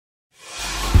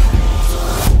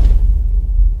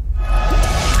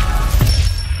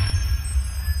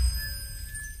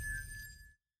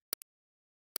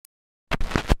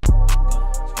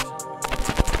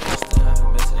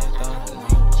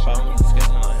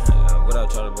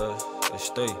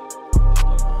stay.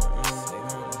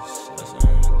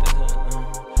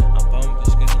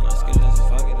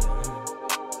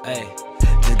 Hey,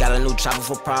 just got a new chopper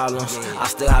for problems. I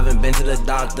still haven't been to the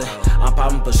doctor. I'm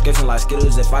popping prescription like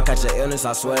Skittles. If I catch an illness,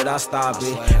 I swear that I stop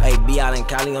it. Hey, be out in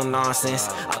Cali on nonsense.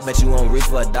 I bet you won't reach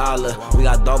for $1. We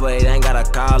got dope, but it ain't got a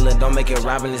collar. Don't make it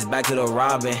rapping, it's back to the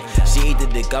robbing. She eat the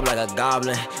dick up like a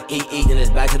goblin. Eating it's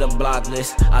back to the block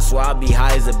list. I swear I be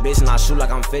high as a bitch and I shoot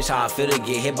like I'm Fish. How I feel to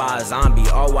get hit by a zombie.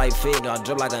 All white fit, I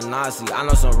drip like a Nazi. I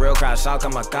know some real crash out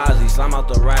kamikaze. Slime out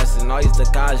the rats and all these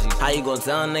Takashis. How you gon'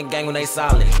 tell in the gang when they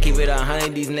solid? Keep it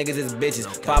 100, these niggas is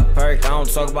bitches. Pop a perk, I don't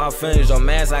talk about finish. Your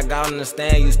mans I got on the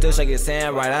stand, you still shake his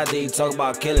hand right after you talk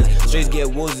about killings. Streets get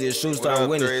woozy, the shoes start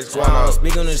winning. So I don't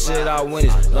speak on the shit I win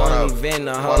it. Don't even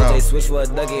the hoes, they switch for a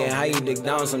ducky and how you dig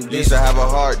down some dishes. Used to have a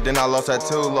heart, then I lost that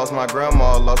too. Lost my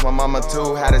grandma, lost my mama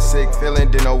too. Had a sick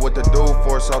feeling, didn't know what to do.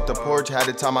 Forced off the porch, had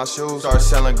to tie my shoes. Started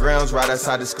selling grams right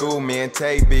outside the school. Me and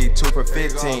Tay be 2 for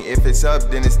 15. If it's up,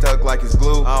 then it's stuck like it's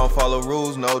glue. I don't follow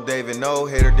rules, no David, no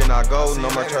hater, then I go. No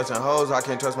more trusting hoes, I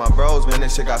can't trust my bros. Man,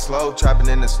 this shit got slow, trapping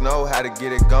in the snow, had to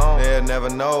get it gone. They'll never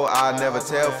know, I never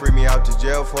tell. Free me out to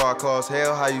jail before I cause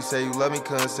hell. How you say you love me,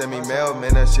 couldn't send me mail.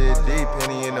 Man, that shit deep,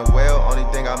 penny in the well.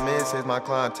 Only thing I miss is my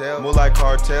clientele. Move like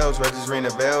cartels, Regis ring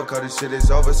the bell. Cause this shit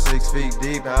is over 6 feet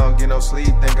deep. I don't get no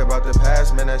sleep, think about the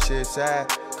past, man, that shit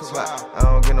sad. I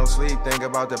don't get no sleep, think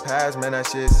about the past, man, that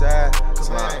shit sad.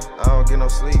 I don't get no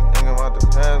sleep, think about the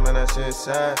past, man, that shit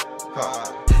sad.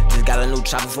 Just got a new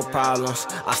chopper for problems.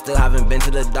 I still haven't been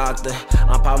to the doctor.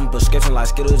 I'm popping prescription like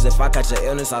Skittles. If I catch an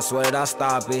illness, I swear that I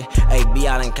stop it. Hey, be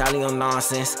out in Cali on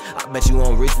nonsense. I bet you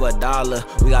won't reach for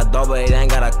 $1. We got dope, but it ain't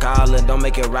got a collar. Don't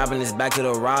make it rapping, it's back to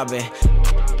the robbing.